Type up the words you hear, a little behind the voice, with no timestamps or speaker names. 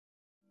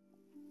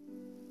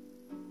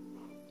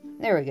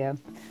There we go.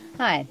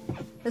 Hi,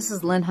 this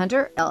is Llyn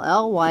Hunter,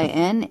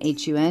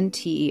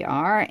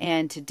 L-L-Y-N-H-U-N-T-E-R,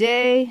 and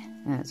today,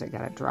 as I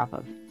got a drop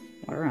of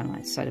water on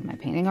my side of my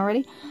painting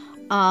already,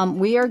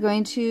 we are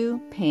going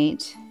to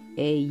paint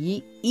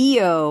a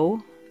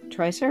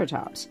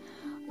Eotriceratops.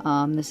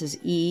 This is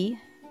E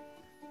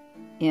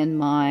in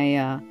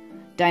my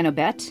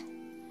Dinobet,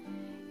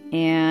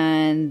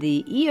 and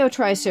the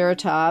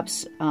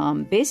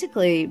Eotriceratops,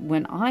 basically,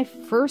 when I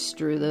first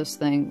drew this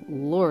thing,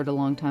 Lord, a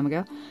long time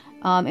ago,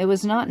 it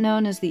was not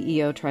known as the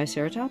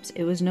Eotriceratops,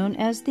 it was known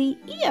as the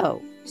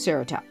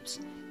Eoceratops.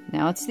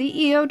 Now it's the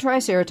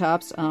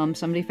Eotriceratops.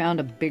 Somebody found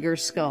a bigger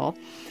skull,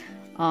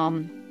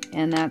 and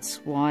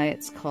that's why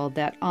it's called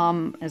that.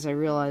 As I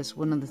realize,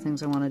 one of the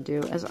things I want to do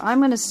is I'm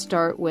going to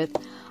start with,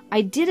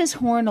 I did his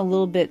horn a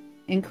little bit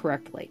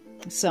incorrectly.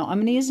 So I'm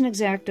going to use an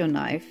X-Acto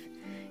knife.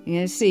 You're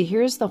going to see,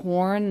 here's the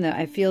horn that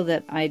I feel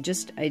that I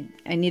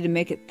need to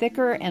make it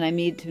thicker, and I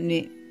need to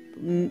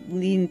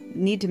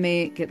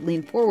make it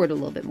lean forward a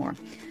little bit more.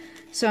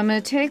 So I'm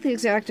going to take the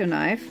X-Acto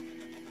knife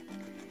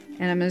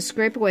and I'm going to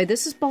scrape away.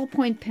 This is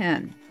ballpoint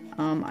pen.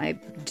 I'm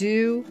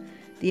doing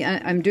the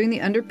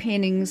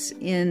underpaintings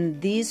in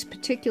these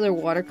particular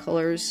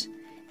watercolors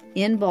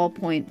in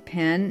ballpoint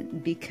pen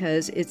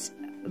because it's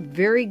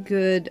very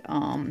good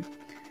for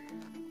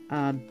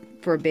a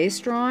base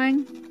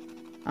drawing.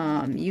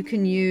 You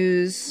can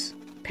use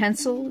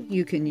pencil,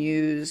 you can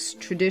use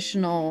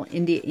traditional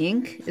India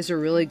ink is a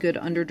really good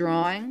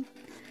underdrawing.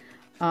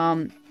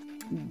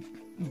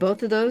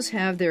 Both of those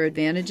have their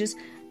advantages.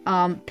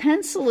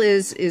 Pencil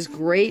is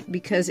great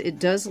because it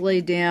does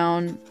lay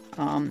down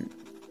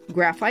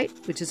graphite,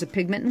 which is a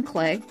pigment in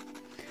clay.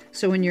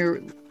 So when you're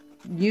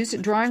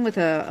drawing with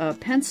a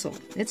pencil,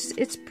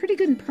 it's pretty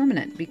good and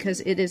permanent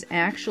because it is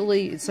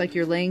actually, it's like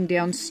you're laying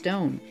down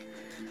stone.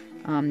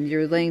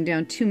 You're laying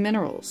down two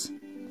minerals.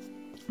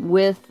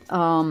 With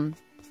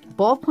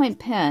ballpoint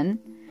pen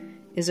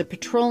is a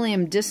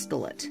petroleum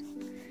distillate.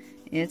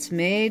 It's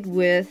made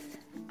with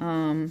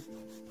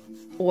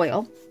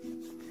oil,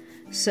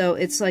 so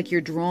it's like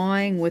you're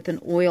drawing with an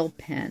oil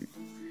pen,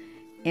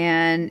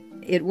 and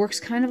it works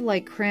kind of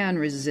like crayon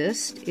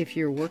resist if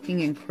you're working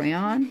in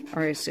crayon,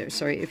 or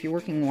sorry, if you're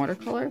working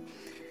watercolor,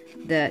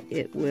 that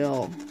it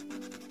will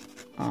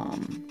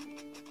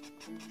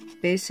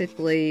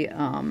basically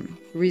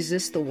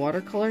resist the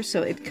watercolor,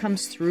 so it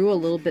comes through a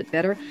little bit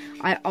better.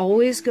 I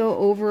always go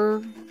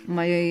over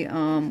my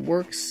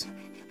works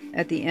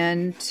at the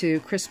end to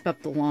crisp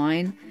up the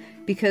line,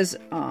 because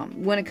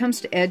when it comes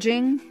to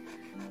edging,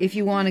 if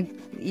you want to,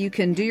 you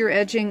can do your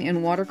edging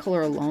in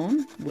watercolor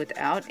alone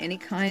without any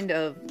kind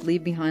of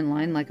leave behind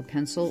line like a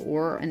pencil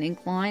or an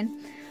ink line,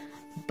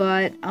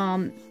 but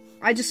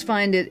I just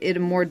find it a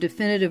more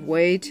definitive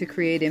way to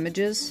create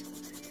images,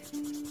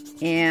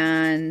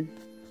 and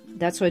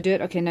that's why I do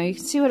it. Okay, now you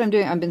can see what I'm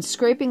doing. I've been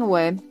scraping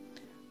away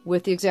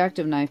with the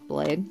X-Acto knife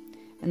blade,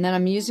 and then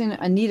I'm using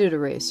a kneaded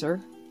eraser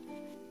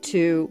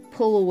to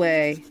pull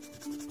away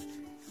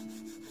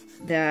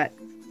the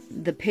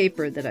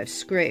paper that I've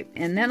scraped,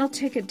 and then I'll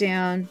take it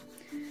down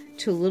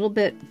to a little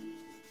bit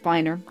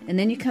finer, and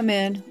then you come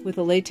in with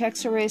a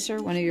latex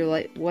eraser, one of your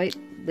white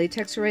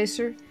latex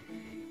eraser,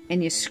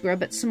 and you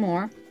scrub it some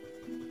more.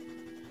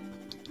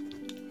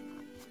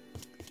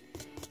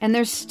 And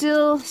there's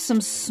still some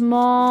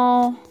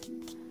small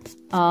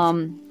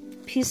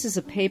pieces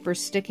of paper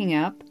sticking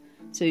up,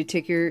 so you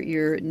take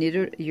your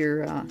knife,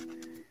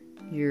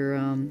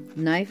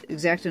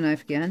 X-Acto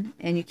knife again,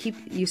 and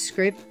you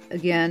scrape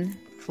again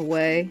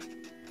away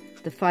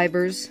the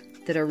fibers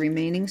that are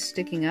remaining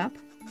sticking up.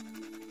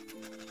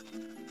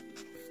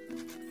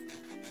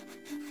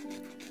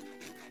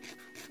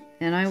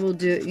 And I will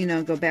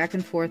do, go back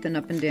and forth and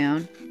up and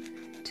down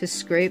to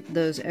scrape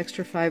those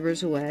extra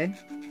fibers away,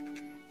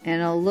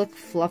 and it'll look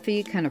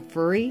fluffy, kind of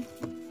furry.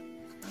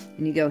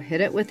 And you go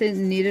hit it with a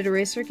kneaded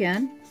eraser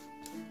again.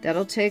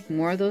 That'll take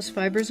more of those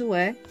fibers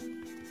away.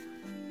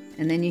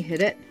 And then you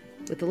hit it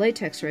with the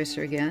latex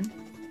eraser again.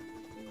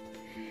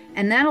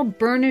 And that'll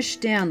burnish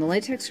down. The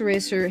latex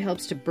eraser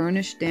helps to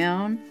burnish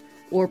down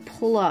or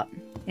pull up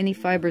any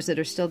fibers that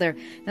are still there.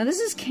 Now this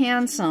is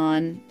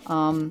Canson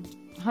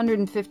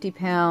 150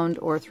 pound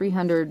or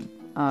 300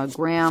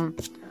 gram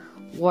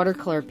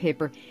watercolor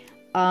paper.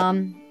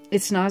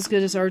 It's not as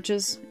good as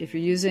Arches. If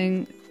you're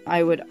using,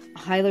 I would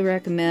highly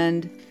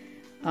recommend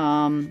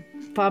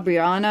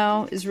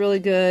Fabriano is really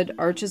good.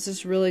 Arches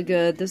is really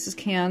good. This is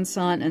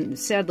Canson, and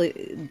sadly,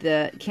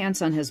 the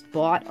Canson has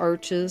bought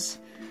Arches.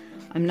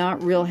 I'm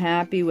not real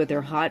happy with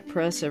their hot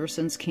press ever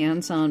since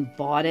Canson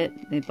bought it.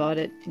 They bought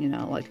it,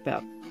 like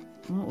about,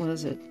 what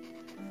was it?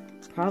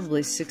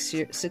 Probably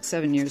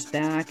 6-7 years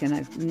back, and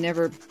I've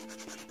never.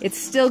 It's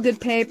still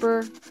good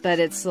paper, but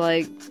it's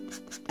like,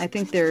 I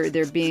think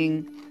they're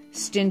being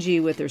stingy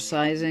with their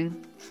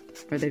sizing,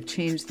 or they've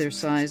changed their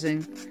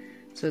sizing.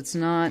 So it's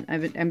not,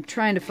 I'm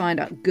trying to find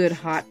a good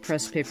hot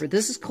press paper.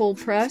 This is cold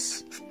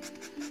press.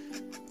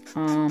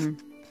 And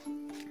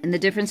the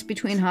difference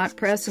between hot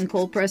press and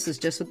cold press is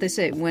just what they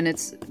say. When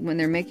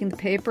they're making the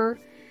paper,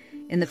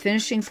 in the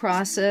finishing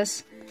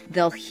process,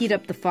 they'll heat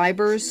up the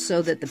fibers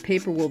so that the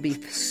paper will be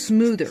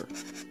smoother.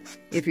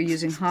 If you're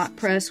using hot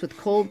press, with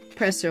cold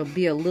press, there'll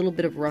be a little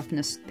bit of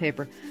roughness to the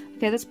paper.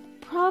 Okay, that's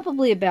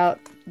probably about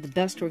the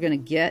best we're going to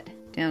get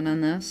down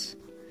on this.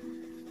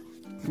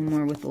 One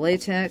more with the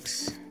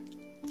latex,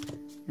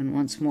 and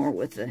once more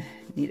with the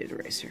kneaded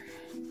eraser.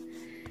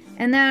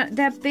 And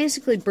that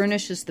basically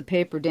burnishes the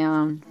paper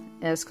down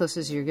as close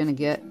as you're going to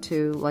get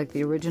to like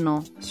the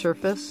original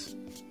surface.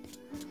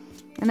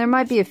 And there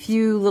might be a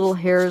few little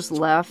hairs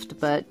left,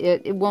 but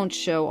it won't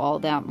show all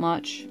that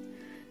much.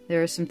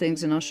 There are some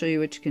things, and I'll show you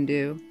what you can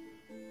do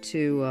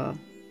to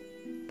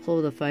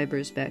pull the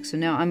fibers back. So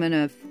now I'm going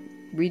to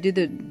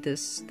redo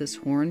this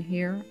horn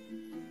here.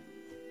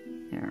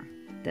 There.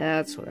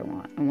 That's what I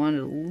want. I want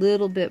it a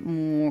little bit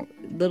more,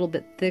 a little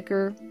bit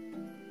thicker,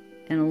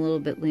 and a little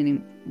bit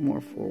leaning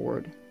more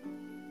forward.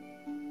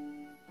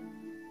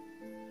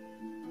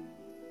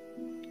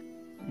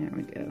 There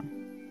we go.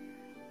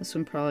 This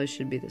one probably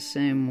should be the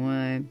same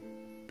way,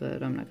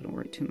 but I'm not going to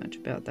worry too much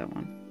about that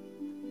one.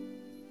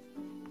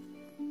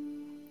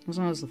 As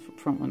long as the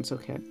front one's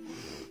okay.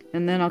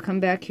 And then I'll come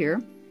back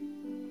here,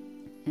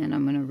 and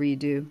I'm going to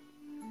redo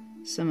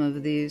some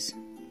of these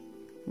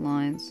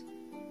lines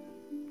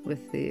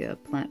with the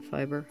plant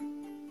fiber.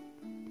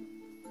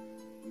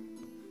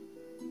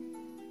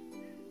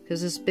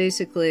 Because it's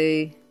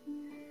basically,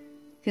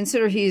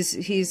 consider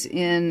he's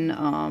in,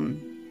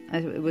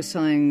 I was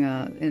telling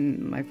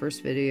in my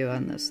first video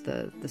on this,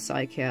 the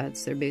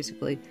cycads, they're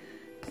basically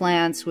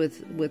plants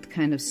with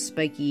kind of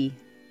spiky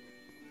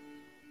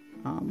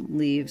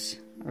leaves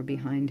are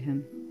behind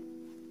him.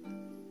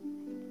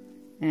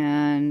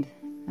 And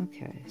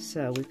okay,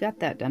 so we've got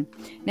that done.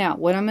 Now,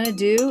 what I'm going to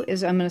do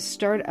is I'm going to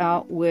start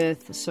out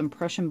with some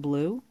Prussian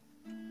Blue.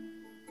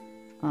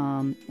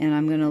 And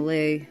I'm going to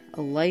lay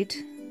a light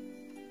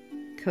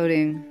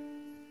coating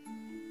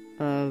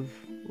of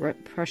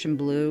Prussian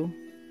Blue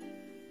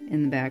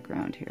in the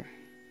background here.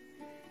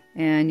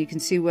 And you can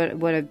see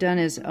what I've done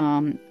is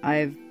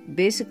I've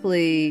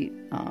basically,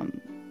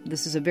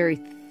 this is a very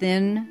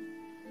thin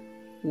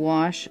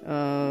wash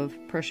of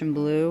Prussian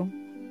Blue.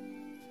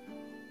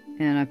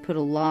 And I put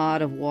a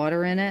lot of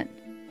water in it,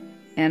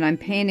 and I'm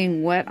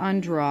painting wet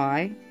on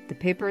dry. The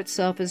paper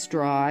itself is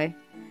dry,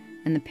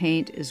 and the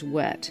paint is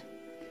wet.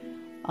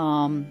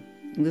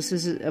 This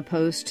is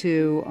opposed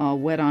to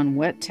wet on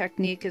wet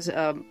technique, is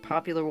a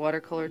popular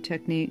watercolor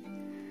technique.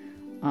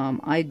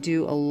 I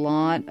do a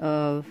lot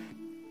of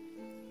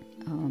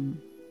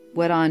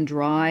wet on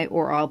dry,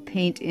 or I'll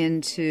paint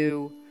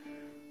into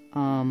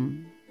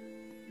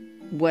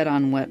wet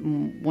on wet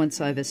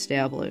once I've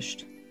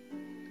established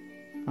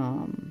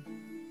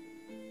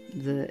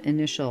the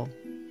initial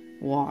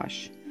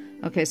wash.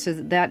 Okay, so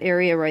that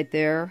area right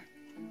there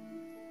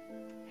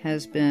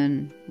has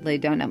been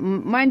laid down. Now,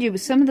 mind you,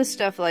 some of the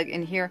stuff like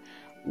in here,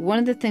 one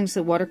of the things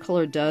that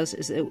watercolor does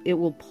is it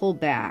will pull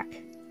back.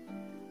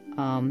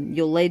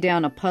 You'll lay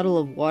down a puddle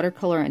of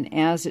watercolor, and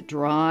as it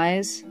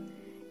dries,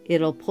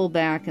 it'll pull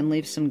back and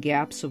leave some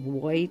gaps of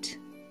white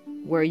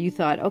where you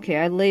thought, okay,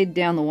 I laid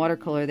down the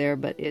watercolor there,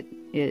 but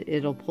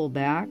it'll pull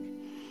back.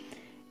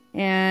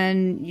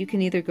 And you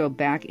can either go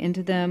back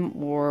into them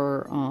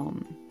or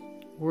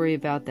worry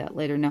about that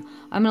later. Now,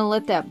 I'm going to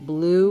let that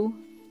blue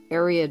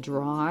area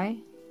dry.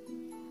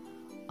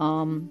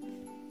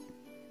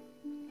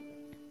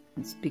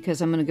 It's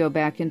because I'm going to go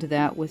back into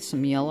that with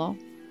some yellow.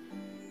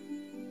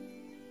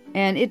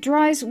 And it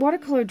dries,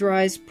 watercolor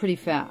dries pretty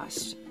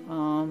fast.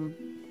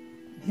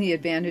 The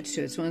advantage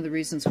to it, it's one of the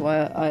reasons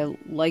why I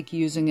like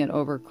using it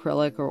over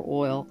acrylic or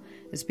oil,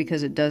 is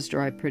because it does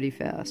dry pretty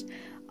fast.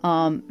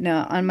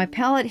 Now, on my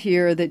palette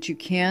here that you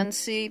can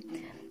see,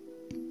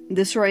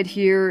 this right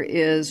here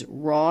is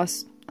raw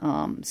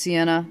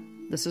sienna.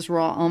 This is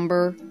raw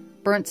umber,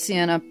 burnt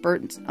sienna,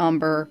 burnt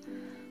umber,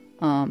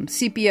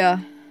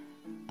 sepia,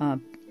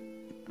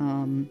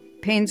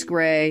 Payne's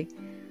gray,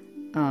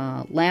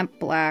 lamp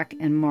black,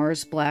 and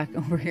Mars black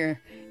over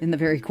here in the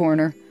very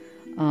corner.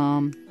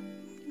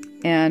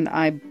 And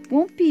I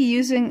won't be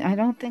using, I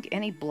don't think,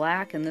 any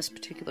black in this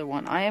particular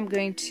one. I am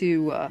going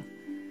to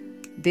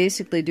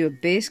basically do a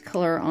base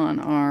color on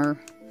our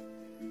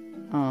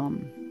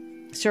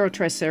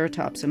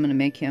Eotriceratops. I'm going to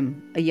make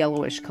him a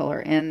yellowish color.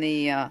 And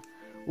the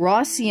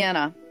raw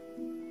sienna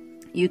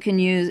you can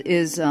use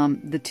is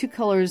the two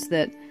colors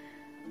that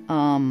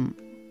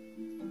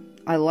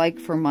I like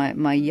for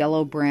my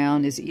yellow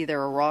brown is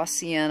either a raw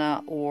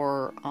sienna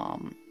or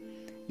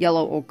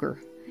yellow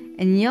ochre.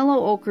 And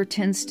yellow ochre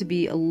tends to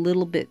be a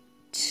little bit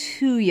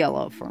too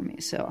yellow for me.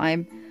 So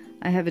I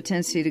have a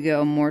tendency to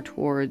go more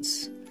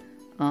towards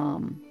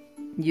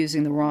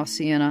using the raw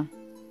sienna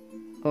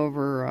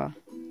over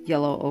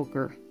yellow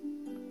ochre.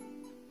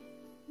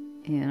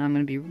 And I'm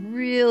going to be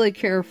really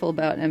careful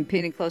about, I'm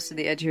painting close to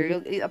the edge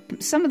here.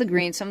 Some of the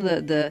green, some of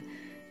the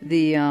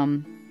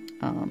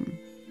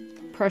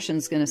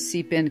Prussian's going to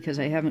seep in because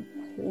I haven't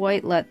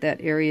quite let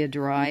that area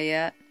dry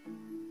yet.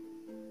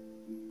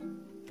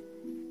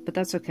 But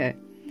that's okay,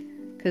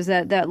 because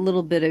that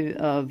little bit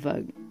of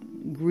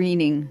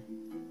greening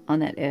on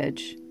that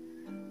edge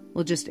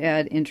will just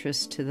add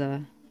interest to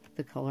the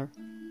color.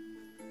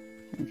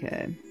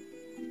 Okay.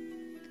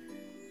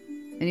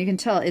 And you can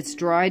tell it's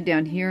dried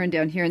down here and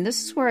down here. And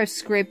this is where I've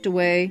scraped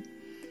away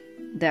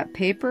that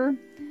paper.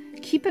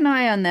 Keep an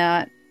eye on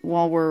that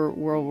while we're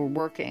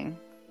working.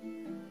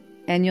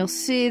 And you'll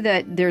see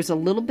that there's a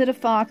little bit of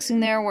foxing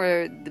there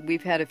where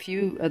we've had a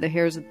few of the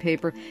hairs of the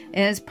paper.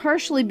 And it's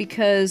partially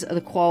because of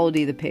the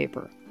quality of the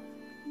paper.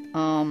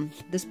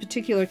 This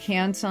particular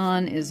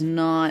Canson is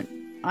not,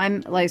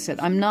 like I said,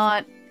 I'm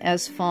not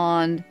as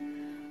fond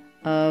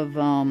of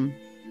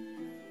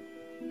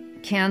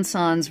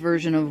Canson's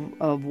version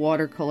of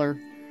watercolor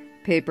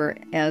paper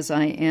as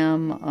I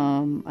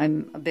am.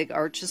 I'm a big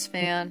Arches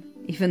fan,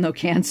 even though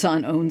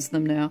Canson owns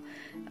them now.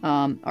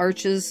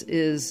 Arches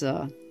is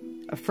a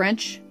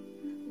French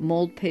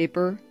mold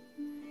paper,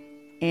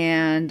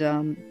 and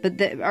but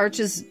the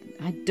Arches,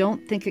 I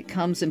don't think it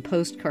comes in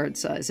postcard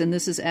size, and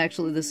this is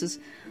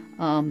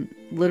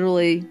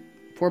literally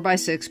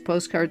 4x6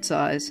 postcard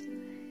size.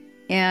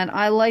 And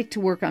I like to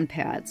work on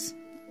pads.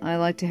 I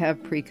like to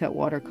have pre-cut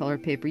watercolor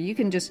paper. You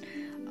can just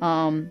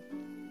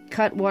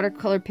cut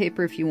watercolor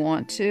paper if you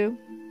want to.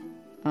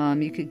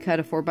 You could cut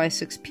a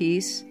 4x6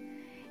 piece.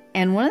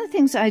 And one of the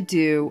things I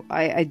do,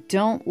 I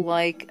don't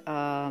like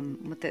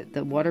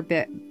the water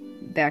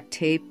back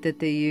tape that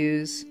they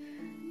use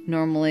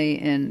normally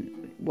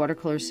in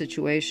watercolor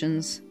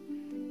situations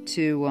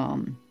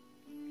to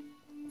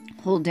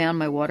hold down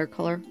my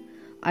watercolor.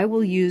 I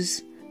will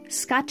use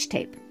Scotch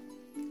tape.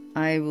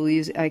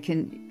 I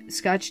can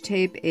Scotch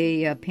tape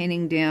a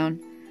painting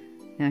down.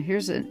 Now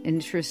here's an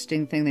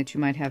interesting thing that you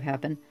might have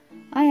happen.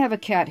 I have a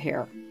cat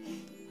hair.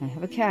 I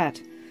have a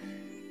cat.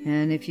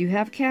 And if you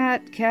have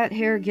cat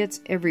hair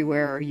gets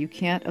everywhere. You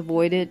can't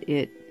avoid it.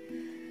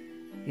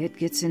 It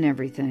gets in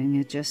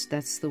everything.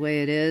 That's the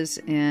way it is.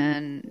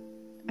 And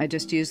I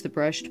just use the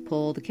brush to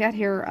pull the cat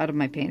hair out of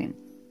my painting.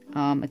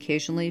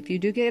 Occasionally, if you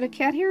do get a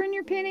cat hair in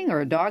your painting,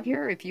 or a dog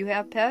hair, if you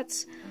have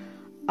pets,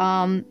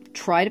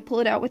 try to pull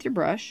it out with your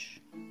brush.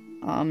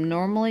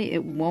 Normally,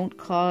 it won't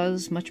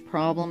cause much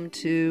problem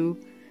to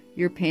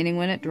your painting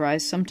when it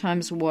dries.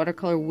 Sometimes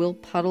watercolor will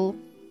puddle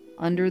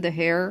under the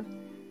hair,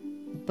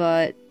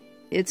 but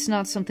it's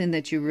not something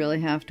that you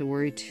really have to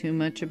worry too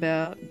much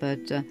about. But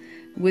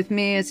with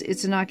me,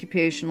 it's an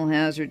occupational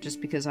hazard just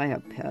because I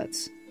have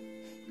pets.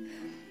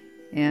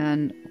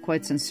 And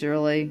quite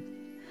sincerely,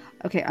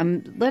 okay,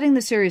 I'm letting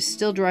this area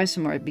still dry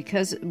some more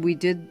because we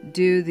did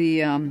do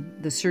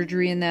the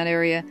surgery in that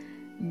area.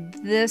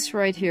 This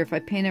right here, if I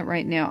paint it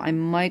right now, I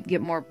might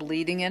get more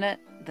bleeding in it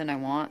than I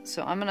want.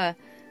 So I'm gonna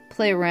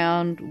play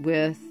around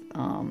with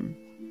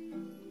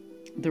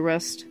the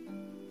rest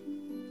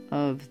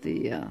of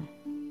the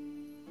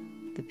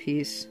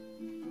piece.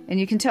 And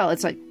you can tell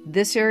it's like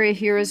this area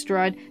here is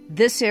dried,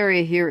 this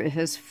area here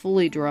has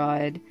fully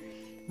dried,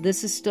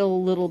 this is still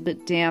a little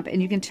bit damp,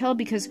 and you can tell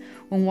because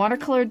when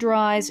watercolor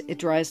dries, it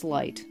dries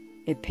light.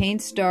 It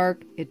paints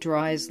dark, it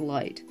dries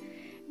light.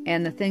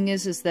 And the thing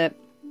is that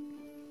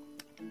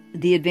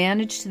the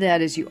advantage to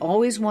that is you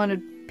always want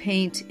to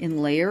paint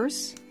in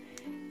layers,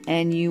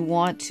 and you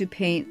want to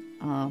paint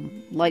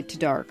light to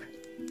dark.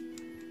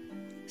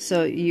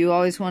 So you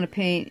always want to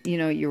paint,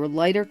 your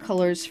lighter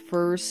colors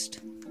first,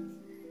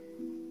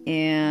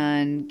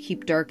 and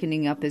keep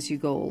darkening up as you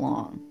go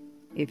along,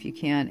 if you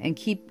can, and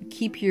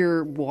keep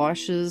your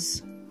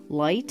washes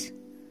light.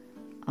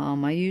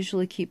 I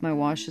usually keep my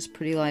washes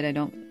pretty light. I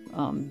don't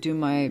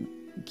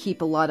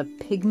keep a lot of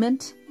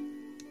pigment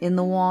in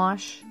the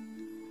wash.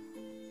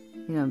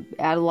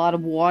 Add a lot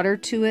of water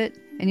to it,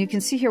 and you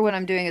can see here what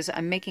I'm doing is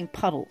I'm making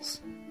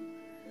puddles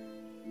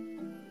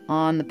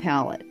on the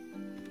palette.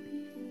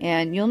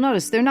 And you'll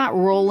notice they're not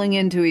rolling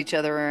into each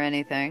other or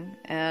anything,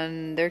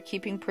 and they're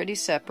keeping pretty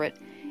separate.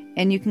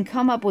 And you can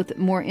come up with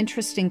more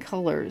interesting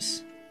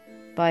colors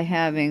by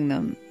having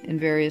them in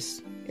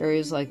various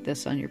areas like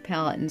this on your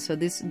palette. And so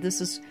this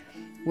is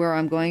where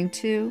I'm going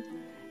to.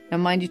 Now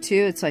mind you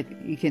too, it's like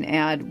you can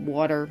add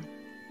water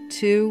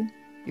to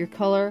your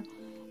color.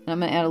 And I'm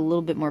going to add a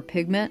little bit more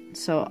pigment.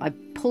 So I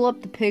pull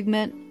up the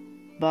pigment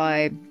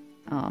by,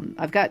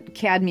 I've got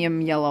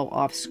cadmium yellow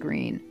off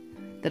screen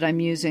that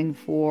I'm using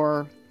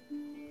for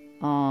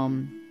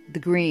the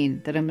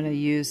green that I'm going to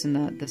use in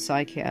the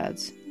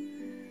cycads.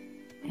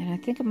 And I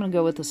think I'm going to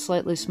go with a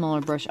slightly smaller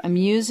brush. I'm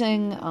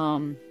using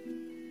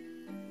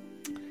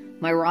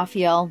my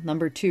Raphael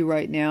number 2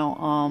 right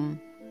now.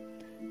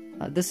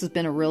 This has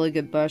been a really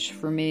good brush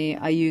for me.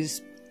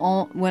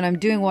 When I'm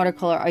doing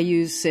watercolor, I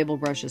use sable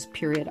brushes,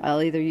 period.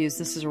 I'll either use,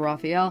 this is a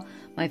Raphael.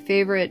 My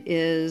favorite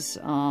is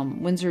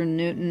Winsor &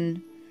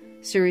 Newton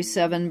Series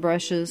 7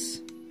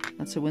 brushes.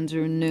 That's a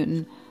Winsor &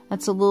 Newton.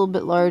 That's a little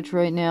bit large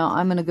right now.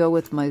 I'm going to go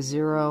with my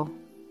 0.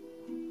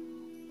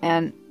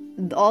 And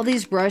all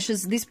these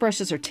brushes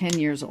are 10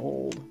 years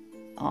old.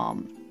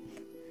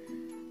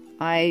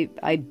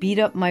 I beat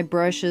up my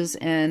brushes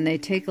and they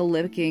take a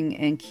licking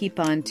and keep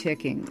on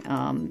ticking.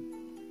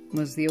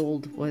 Was the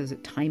old, what is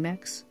it,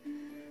 Timex?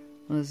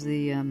 Was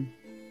the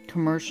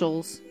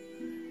commercials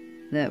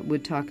that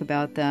would talk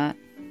about that.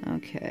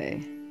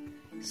 Okay.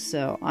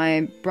 So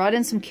I brought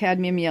in some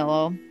cadmium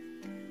yellow.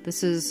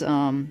 This is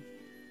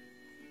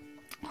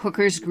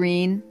Hooker's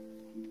Green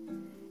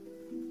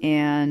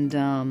and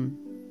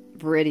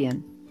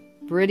Veridian.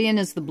 Veridian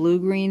is the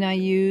blue-green I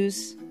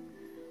use,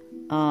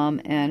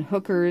 and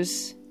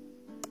Hooker's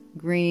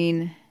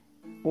Green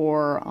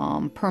or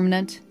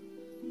permanent,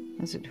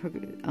 is it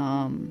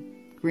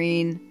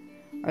green,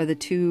 are the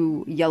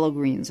two yellow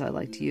greens I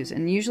like to use.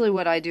 And usually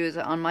what I do is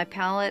on my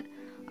palette,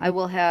 I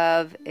will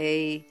have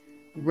a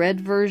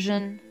red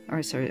version,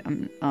 or sorry,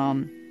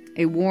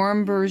 a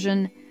warm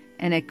version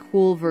and a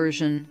cool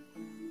version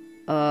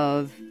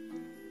of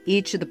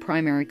each of the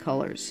primary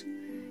colors.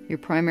 Your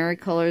primary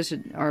colors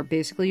are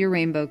basically your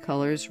rainbow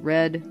colors: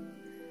 red,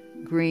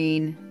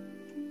 green,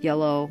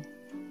 yellow,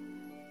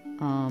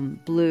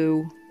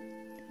 blue,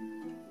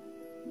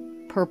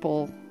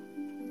 purple,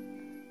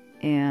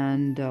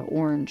 and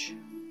orange.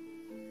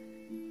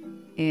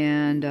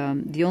 And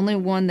the only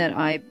one that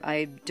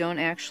I don't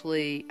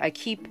actually, I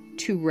keep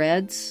 2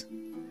 reds,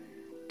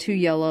 2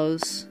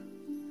 yellows,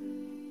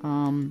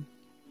 3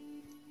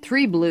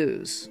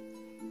 blues.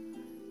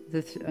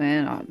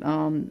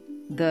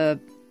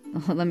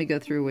 Let me go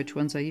through which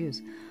ones I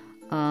use.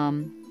 I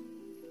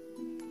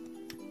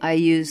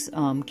use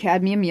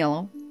cadmium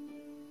yellow,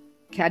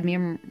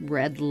 cadmium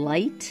red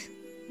light,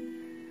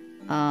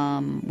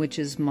 which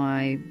is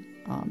my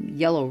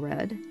yellow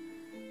red,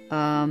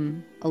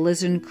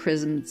 alizarin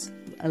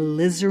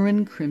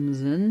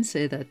crimson,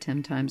 say that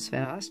 10 times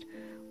fast,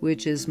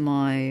 which is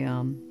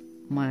my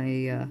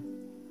my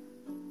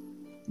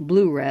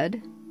blue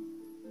red,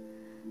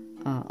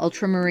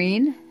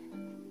 ultramarine,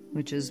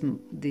 which is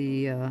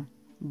the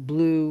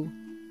blue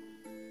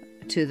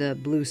to the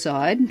blue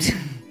side,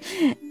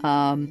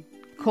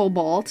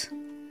 cobalt,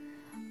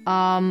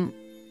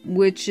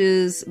 which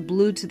is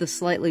blue to the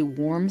slightly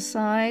warm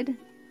side,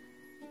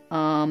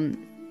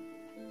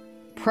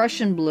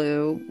 Prussian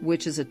Blue,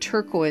 which is a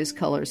turquoise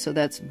color, so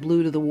that's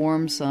blue to the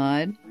warm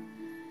side,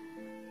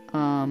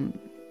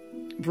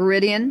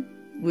 Veridian,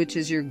 which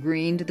is your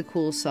green to the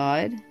cool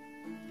side,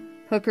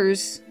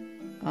 Hooker's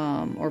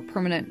or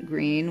permanent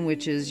green,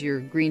 which is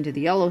your green to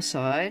the yellow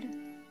side,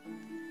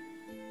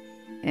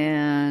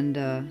 and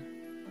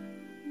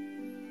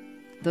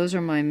those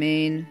are my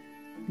main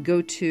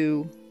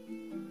go-to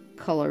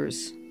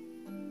colors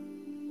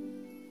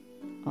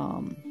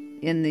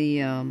in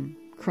the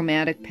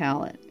chromatic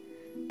palette.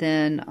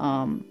 Then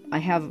I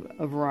have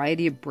a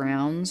variety of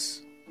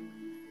browns.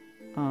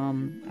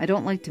 I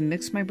don't like to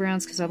mix my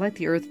browns because I like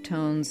the earth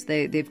tones.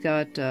 They've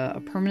got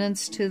a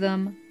permanence to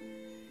them,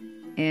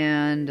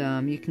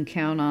 and you can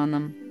count on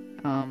them.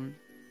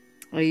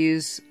 I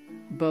use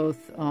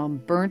both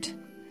burnt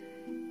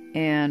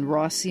and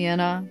raw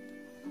sienna,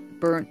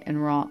 burnt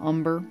and raw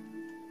umber.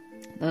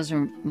 Those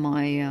are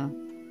my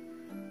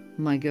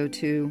my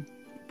go-to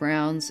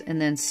browns, and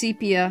then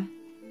sepia,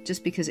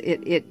 just because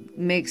it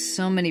makes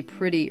so many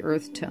pretty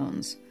earth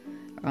tones.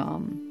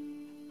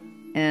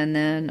 And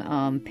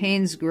then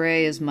Payne's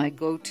gray is my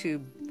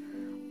go-to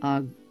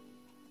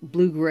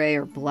blue-gray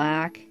or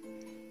black.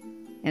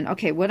 And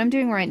okay, what I'm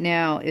doing right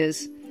now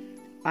is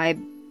I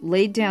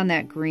laid down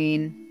that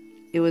green.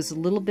 It was a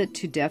little bit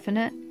too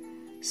definite,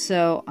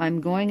 so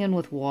I'm going in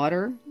with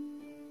water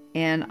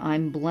and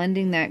I'm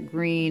blending that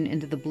green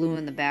into the blue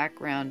in the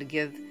background to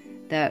give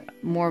that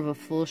more of a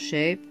full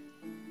shape.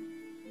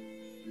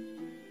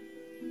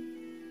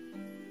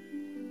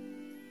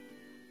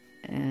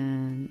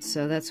 And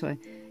so that's why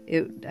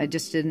I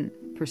just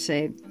didn't per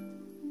se,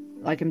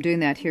 like I'm doing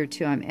that here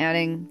too. I'm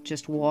adding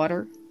just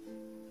water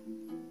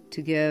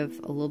to give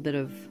a little bit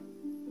of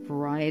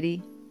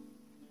variety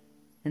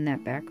in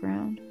that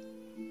background.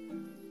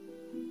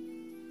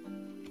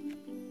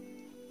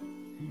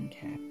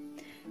 Okay,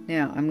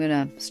 now I'm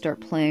gonna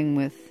start playing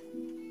with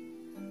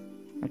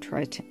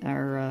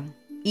our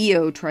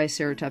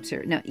Eotriceratops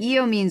here. Now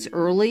Eo means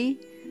early.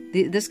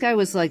 This guy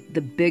was like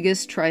the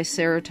biggest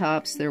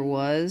Triceratops there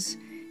was.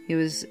 He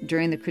was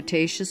during the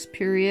Cretaceous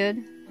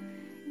period,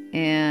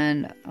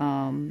 and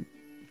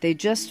they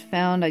just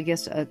found, I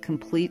guess, a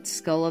complete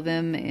skull of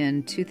him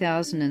in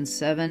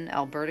 2007,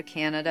 Alberta,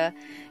 Canada.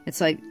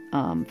 It's like,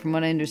 from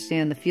what I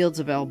understand, the fields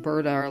of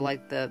Alberta are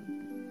like the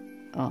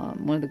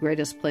one of the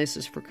greatest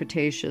places for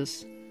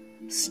Cretaceous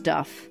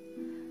stuff.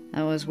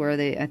 That was where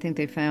I think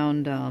they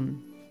found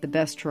the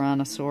best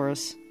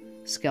Tyrannosaurus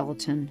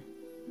skeleton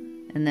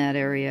in that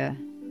area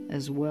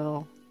as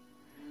well.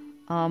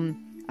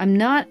 I'm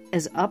not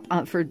as up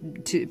on, for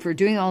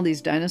doing all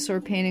these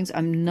dinosaur paintings.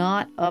 I'm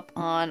not up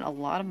on a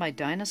lot of my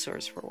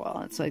dinosaurs for a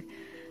while. It's like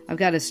I've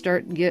got to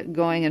start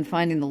going and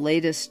finding the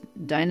latest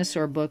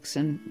dinosaur books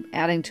and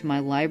adding to my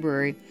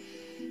library,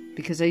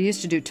 because I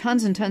used to do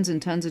tons and tons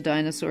and tons of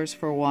dinosaurs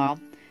for a while,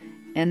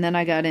 and then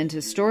I got into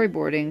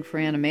storyboarding for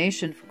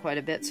animation for quite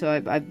a bit.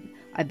 So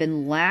I've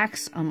been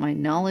lax on my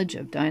knowledge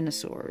of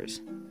dinosaurs.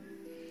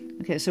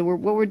 Okay, so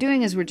what we're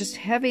doing is we're just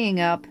heavying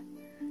up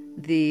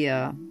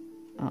the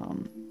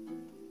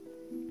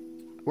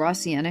raw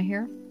sienna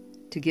here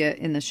to get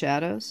in the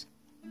shadows.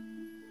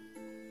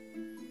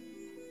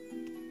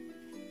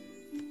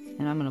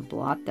 And I'm going to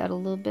blot that a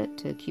little bit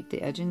to keep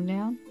the edging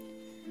down.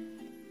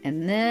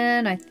 And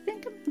then I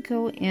think I'm going to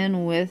go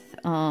in with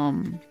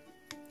a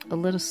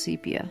little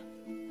sepia.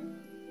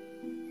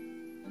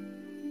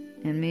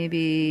 And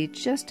maybe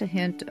just a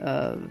hint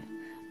of...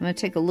 I'm going to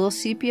take a little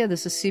sepia.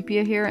 This is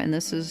sepia here, and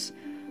this is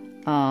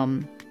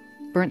burnt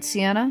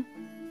sienna.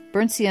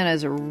 Burnt sienna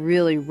is a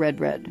really red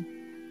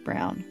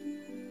brown.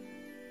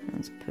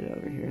 Let's put it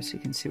over here so you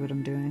can see what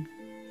I'm doing.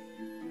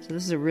 So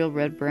this is a real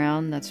red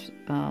brown. That's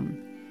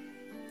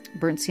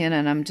burnt sienna,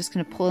 and I'm just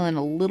going to pull in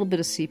a little bit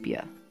of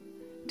sepia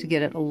to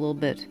get it a little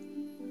bit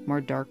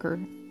more darker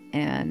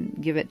and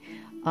give it,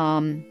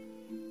 how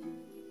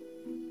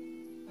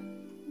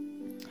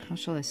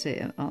shall I say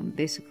it?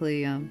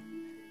 Basically, there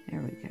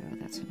we go.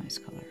 That's a nice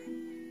color.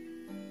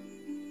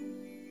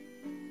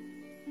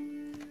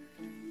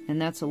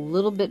 And that's a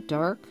little bit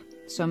dark,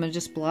 so I'm going to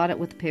just blot it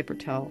with the paper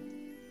towel.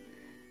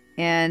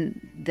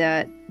 And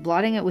that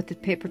blotting it with the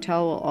paper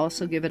towel will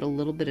also give it a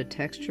little bit of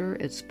texture.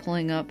 It's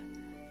pulling up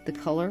the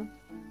color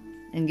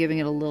and giving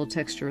it a little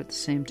texture at the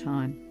same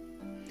time.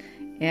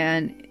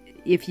 And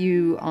if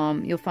you,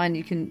 you'll find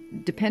you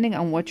can, depending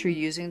on what you're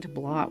using to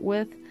blot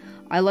with,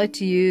 I like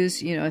to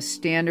use, you know, a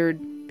standard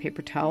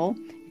paper towel.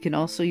 You can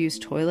also use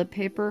toilet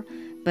paper,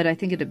 but I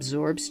think it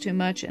absorbs too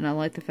much, and I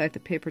like the fact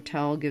that paper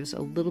towel gives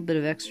a little bit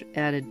of extra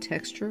added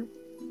texture.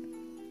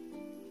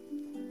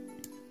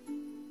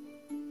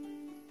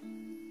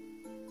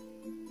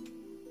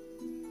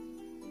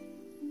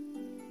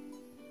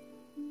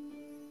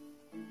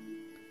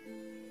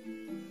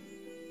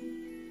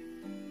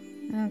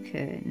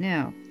 Okay,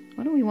 now,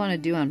 what do we want to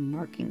do on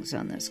markings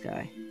on this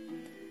guy?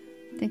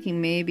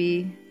 Thinking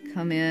maybe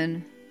come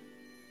in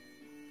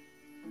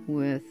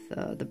with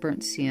the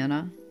burnt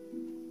sienna.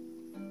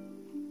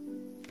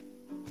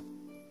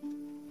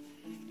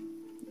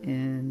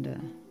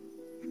 And,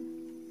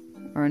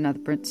 or not the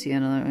burnt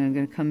sienna, I'm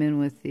going to come in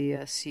with the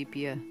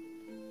sepia.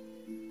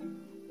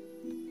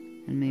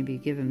 And maybe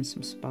give him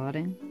some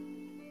spotting.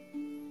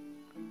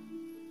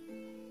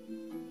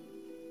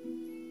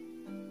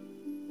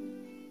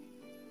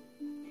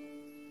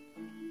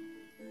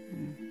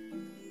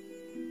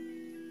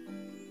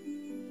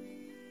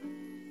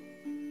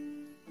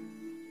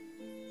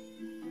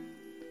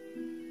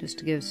 Just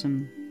to give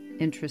some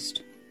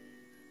interest,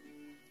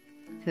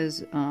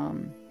 because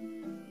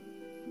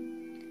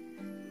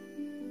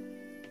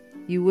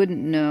you wouldn't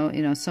know,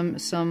 you know,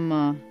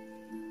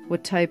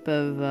 what type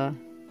of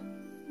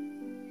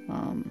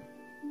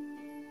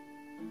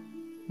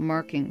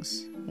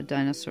markings a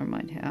dinosaur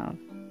might have.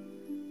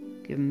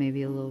 Give him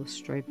maybe a little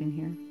striping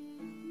here.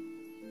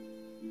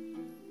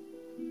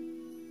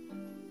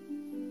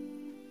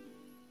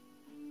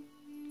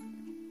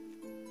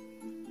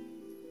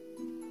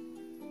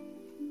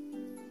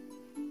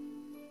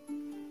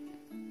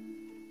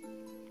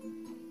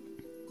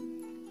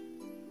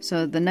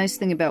 So the nice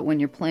thing about when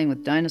you're playing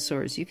with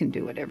dinosaurs, you can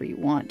do whatever you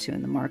want to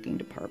in the marking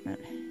department.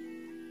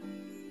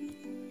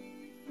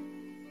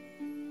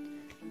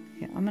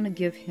 Okay, I'm going to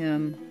give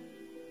him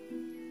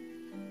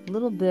a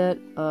little bit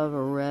of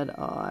a red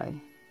eye.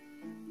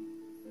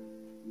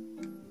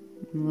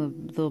 A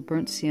little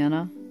burnt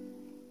sienna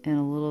and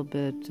a little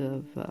bit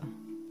of, I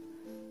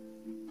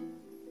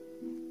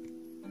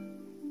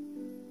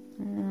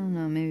don't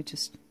know, maybe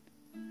just,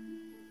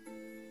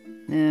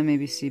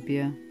 maybe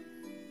sepia.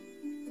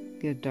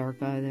 Get a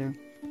dark eye there.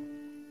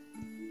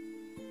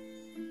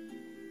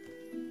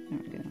 There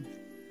we go.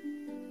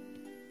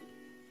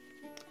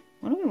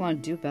 What do we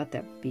want to do about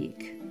that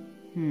beak?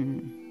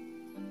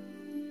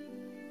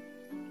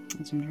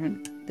 That's what I'm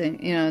trying to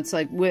think. You know, it's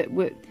like, I'm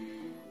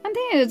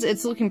thinking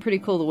it's looking pretty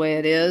cool the way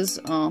it is.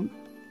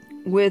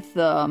 With,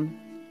 you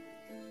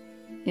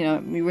know,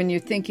 when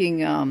you're thinking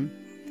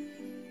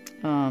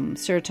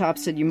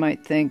ceratopsid, you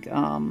might think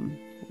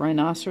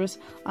rhinoceros.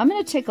 I'm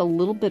going to take a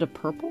little bit of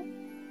purple.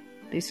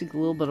 Basically,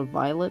 a little bit of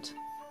violet.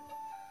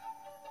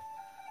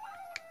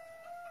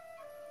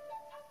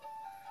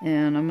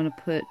 And I'm going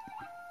to put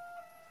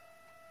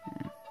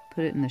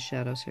it in the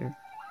shadows here.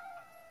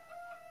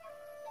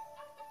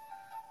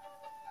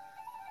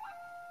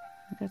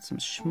 I got some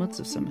schmutz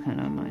of some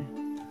kind on my...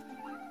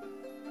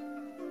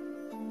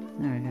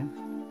 There we go.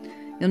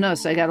 You'll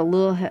notice I got a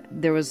little...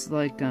 There was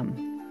like a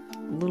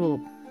little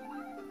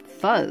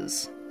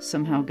fuzz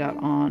somehow got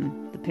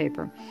on the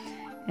paper.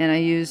 And I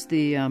used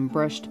the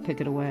brush to pick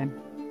it away.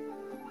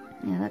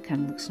 Yeah, that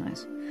kind of looks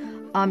nice.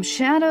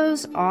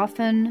 Shadows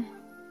often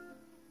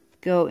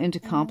go into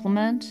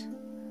complement.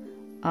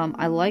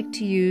 I like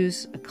to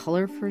use a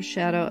color for a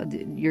shadow.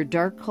 Your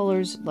dark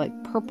colors like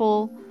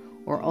purple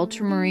or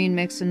ultramarine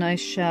makes a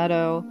nice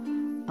shadow.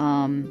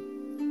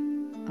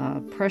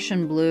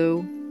 Prussian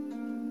blue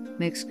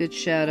makes good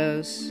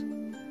shadows.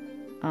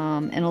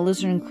 And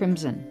alizarin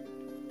crimson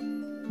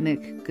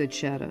make good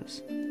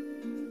shadows.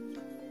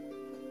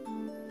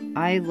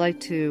 I like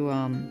to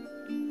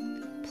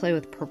play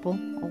with purple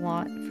a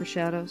lot for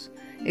shadows.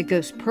 It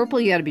goes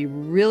purple. You got to be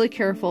really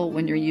careful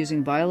when you're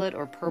using violet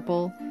or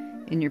purple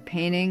in your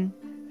painting,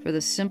 for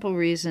the simple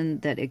reason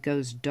that it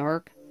goes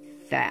dark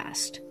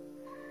fast.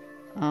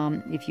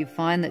 If you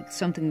find that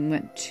something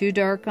went too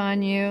dark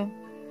on you,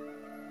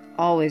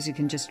 always you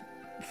can just,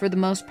 for the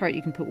most part,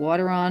 you can put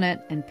water on it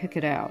and pick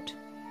it out.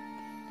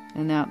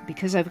 And now,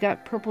 because I've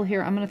got purple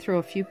here, I'm going to throw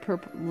a few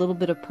little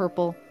bit of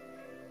purple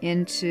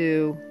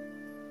into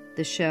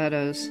the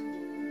shadows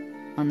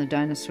on the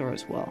dinosaur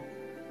as well.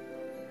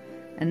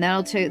 And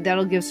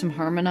that'll give some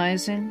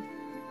harmonizing.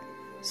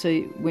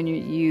 So when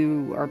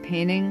you are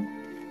painting,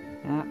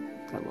 got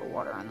a little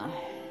water on that.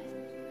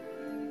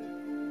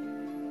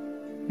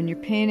 When you're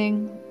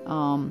painting,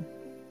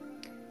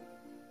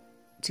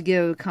 to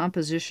give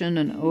composition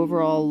an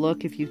overall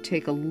look, if you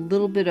take a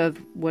little bit of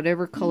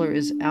whatever color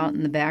is out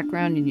in the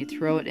background and you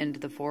throw it into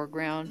the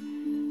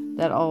foreground,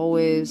 that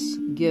always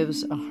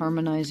gives a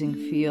harmonizing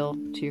feel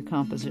to your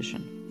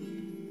composition.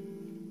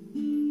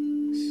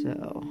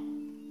 So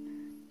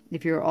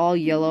if you're all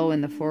yellow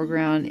in the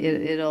foreground,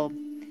 it'll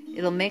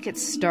make it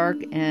stark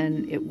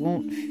and it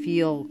won't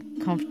feel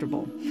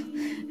comfortable.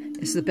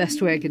 It's the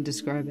best way I can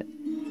describe it.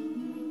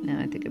 And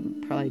I think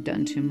I've probably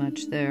done too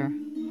much there.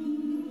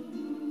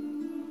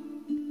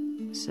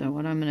 So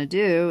what I'm going to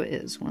do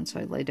is, once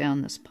I lay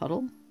down this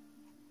puddle,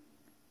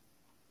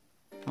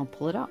 I'll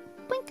pull it out.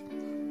 Blink!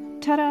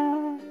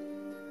 Ta-da!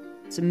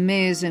 It's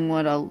amazing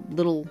what a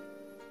little...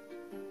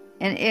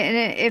 And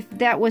if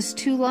that was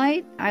too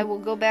light, I will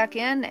go back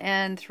in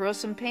and throw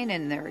some paint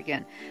in there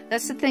again.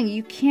 That's the thing.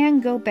 You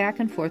can go back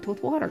and forth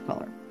with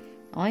watercolor.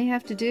 All you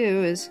have to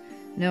do is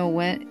know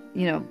when,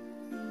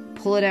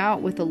 pull it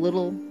out with a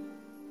little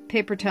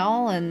paper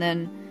towel, and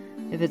then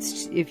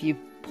if you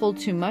pull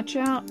too much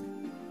out,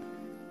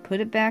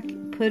 put back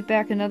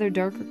another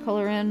darker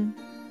color in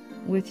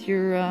with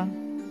your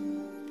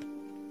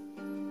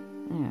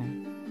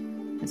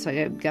it's like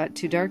I've got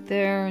too dark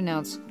there. Now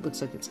it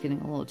looks like it's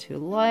getting a little too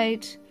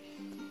light,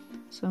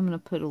 so I'm going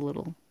to put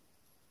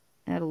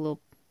add a little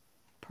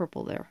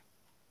purple there.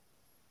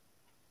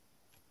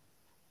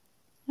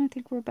 I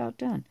think we're about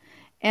done.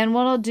 And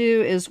what I'll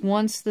do is,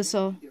 once this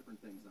all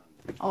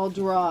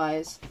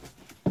dries,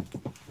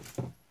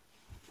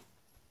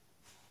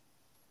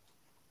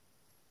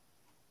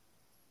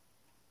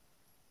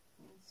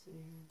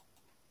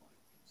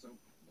 so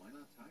why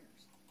not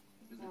tires?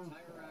 Visit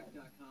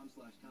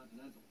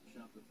TireRack.com/continental to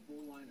shop the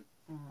full line of...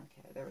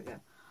 Okay, there we go.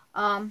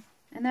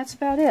 And that's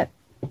about it.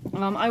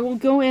 I will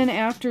go in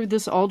after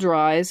this all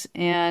dries,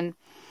 and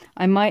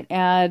I might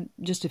add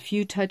just a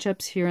few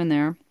touch-ups here and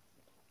there,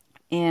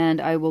 and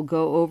I will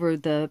go over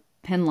the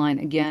pen line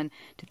again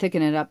to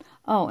thicken it up.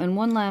 Oh, and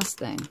one last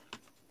thing.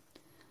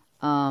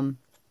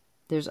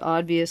 There's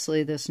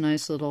obviously this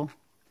nice little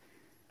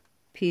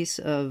piece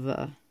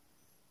of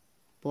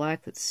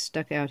black that's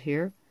stuck out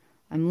here.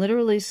 I'm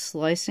literally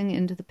slicing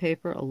into the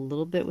paper a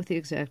little bit with the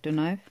X-Acto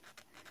knife.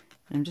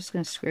 And I'm just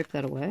going to scrape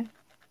that away.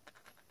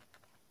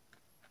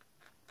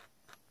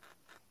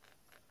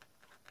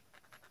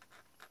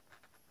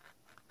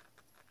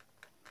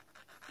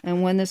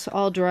 And when this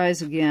all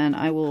dries again,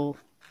 I will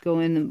go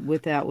in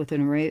with that with the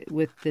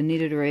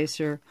kneaded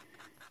eraser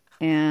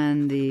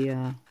and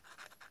the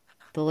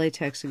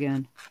latex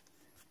again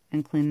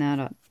and clean that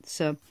up.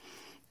 So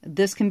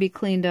this can be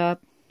cleaned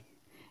up.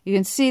 You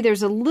can see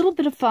there's a little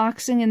bit of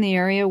foxing in the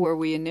area where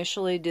we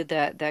initially did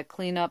that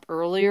cleanup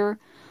earlier.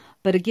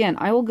 But again,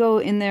 I will go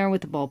in there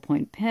with the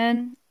ballpoint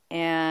pen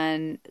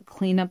and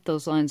clean up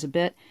those lines a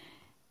bit.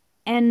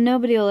 And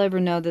nobody will ever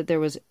know that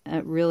there was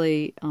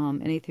really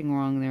anything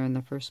wrong there in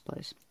the first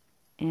place.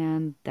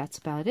 And that's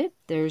about it.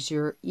 There's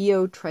your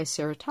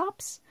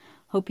Eotriceratops.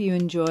 Hope you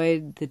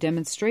enjoyed the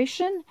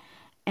demonstration,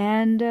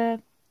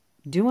 and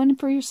do one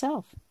for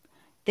yourself.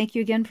 Thank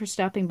you again for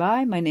stopping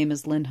by. My name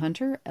is Llyn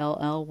Hunter,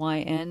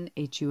 Llynhunter.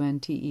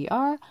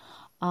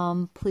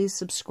 Please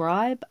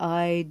subscribe.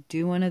 I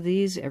do one of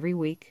these every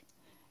week,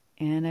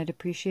 and I'd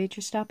appreciate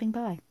your stopping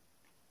by.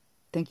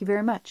 Thank you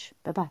very much.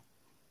 Bye-bye.